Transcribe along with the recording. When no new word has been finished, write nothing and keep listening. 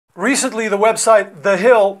Recently, the website The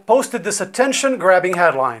Hill posted this attention-grabbing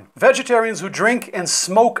headline. Vegetarians who drink and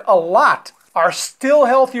smoke a lot are still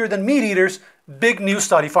healthier than meat eaters, big new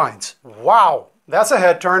study finds. Wow, that's a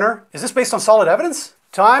head-turner. Is this based on solid evidence?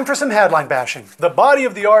 Time for some headline bashing. The body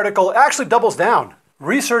of the article actually doubles down.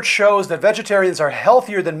 Research shows that vegetarians are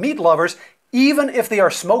healthier than meat lovers even if they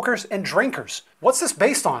are smokers and drinkers. What's this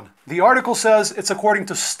based on? The article says it's according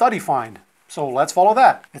to study find. So let's follow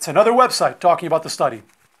that. It's another website talking about the study.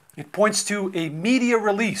 It points to a media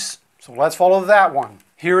release. So let's follow that one.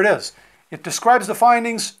 Here it is. It describes the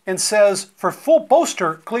findings and says, for full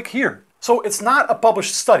poster, click here. So it's not a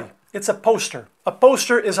published study. It's a poster. A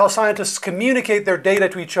poster is how scientists communicate their data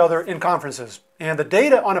to each other in conferences. And the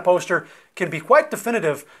data on a poster can be quite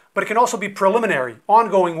definitive, but it can also be preliminary,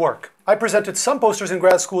 ongoing work. I presented some posters in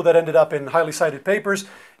grad school that ended up in highly cited papers,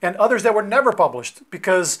 and others that were never published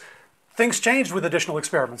because things changed with additional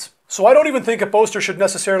experiments. So I don't even think a poster should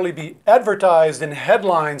necessarily be advertised in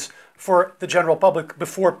headlines for the general public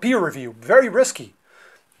before peer review. Very risky.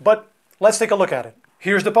 But let's take a look at it.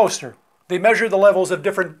 Here's the poster. They measure the levels of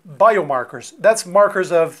different biomarkers. That's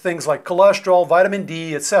markers of things like cholesterol, vitamin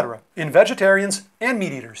D, etc. in vegetarians and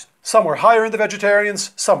meat eaters. Some were higher in the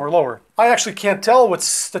vegetarians, some were lower. I actually can't tell what's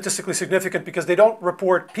statistically significant because they don't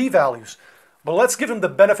report p-values. But let's give them the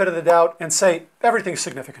benefit of the doubt and say everything's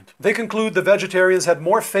significant. They conclude the vegetarians had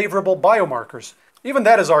more favorable biomarkers. Even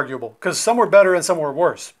that is arguable, because some were better and some were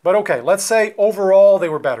worse. But okay, let's say overall they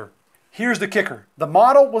were better. Here's the kicker. The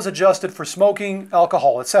model was adjusted for smoking,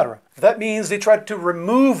 alcohol, etc. That means they tried to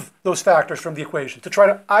remove those factors from the equation, to try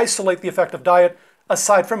to isolate the effect of diet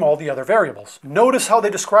aside from all the other variables. Notice how they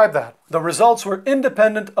describe that. The results were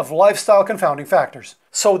independent of lifestyle confounding factors.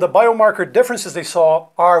 So the biomarker differences they saw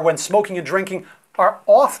are when smoking and drinking are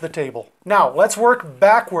off the table. Now, let's work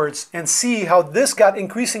backwards and see how this got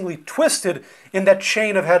increasingly twisted in that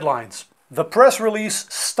chain of headlines. The press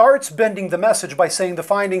release starts bending the message by saying the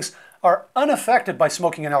findings are unaffected by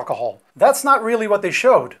smoking and alcohol. That's not really what they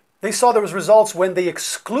showed. They saw there was results when they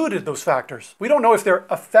excluded those factors. We don't know if they're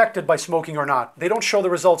affected by smoking or not. They don't show the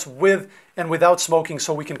results with and without smoking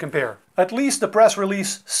so we can compare. At least the press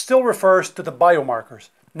release still refers to the biomarkers.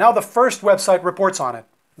 Now the first website reports on it.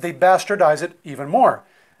 They bastardize it even more.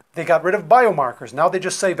 They got rid of biomarkers. Now they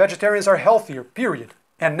just say vegetarians are healthier, period.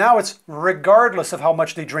 And now it's regardless of how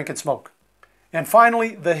much they drink and smoke. And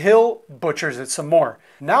finally, The Hill butchers it some more.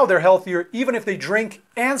 Now they're healthier even if they drink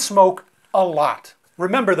and smoke a lot.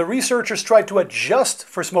 Remember, the researchers tried to adjust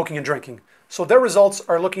for smoking and drinking. So their results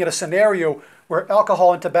are looking at a scenario where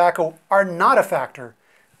alcohol and tobacco are not a factor.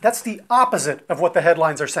 That's the opposite of what the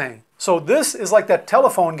headlines are saying. So this is like that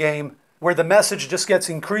telephone game where the message just gets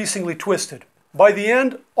increasingly twisted. By the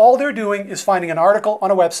end, all they're doing is finding an article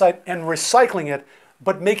on a website and recycling it,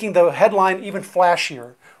 but making the headline even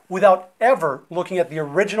flashier, without ever looking at the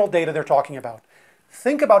original data they're talking about.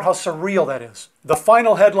 Think about how surreal that is. The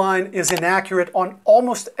final headline is inaccurate on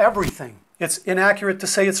almost everything. It's inaccurate to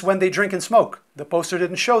say it's when they drink and smoke. The poster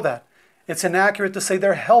didn't show that. It's inaccurate to say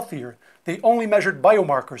they're healthier. They only measured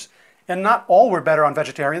biomarkers, and not all were better on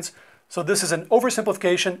vegetarians. So this is an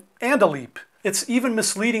oversimplification and a leap. It's even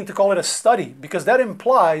misleading to call it a study, because that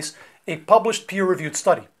implies a published peer-reviewed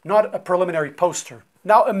study, not a preliminary poster.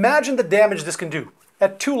 Now imagine the damage this can do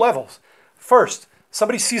at two levels. First,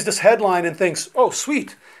 somebody sees this headline and thinks, oh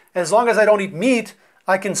sweet, as long as I don't eat meat,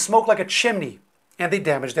 I can smoke like a chimney, and they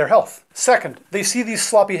damage their health. Second, they see these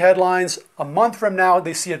sloppy headlines. A month from now,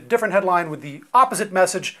 they see a different headline with the opposite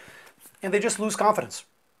message, and they just lose confidence.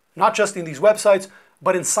 Not just in these websites,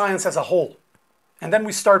 but in science as a whole. And then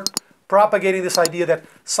we start propagating this idea that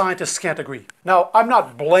scientists can't agree. Now, I'm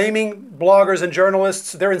not blaming bloggers and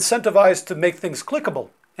journalists. They're incentivized to make things clickable,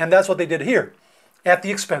 and that's what they did here, at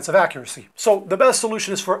the expense of accuracy. So the best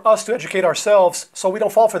solution is for us to educate ourselves so we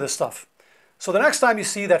don't fall for this stuff. So the next time you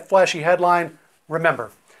see that flashy headline,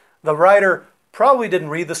 remember, the writer probably didn't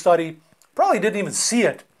read the study, probably didn't even see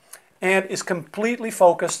it, and is completely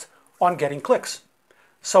focused on getting clicks.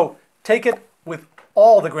 So take it with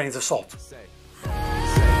all the grains of salt.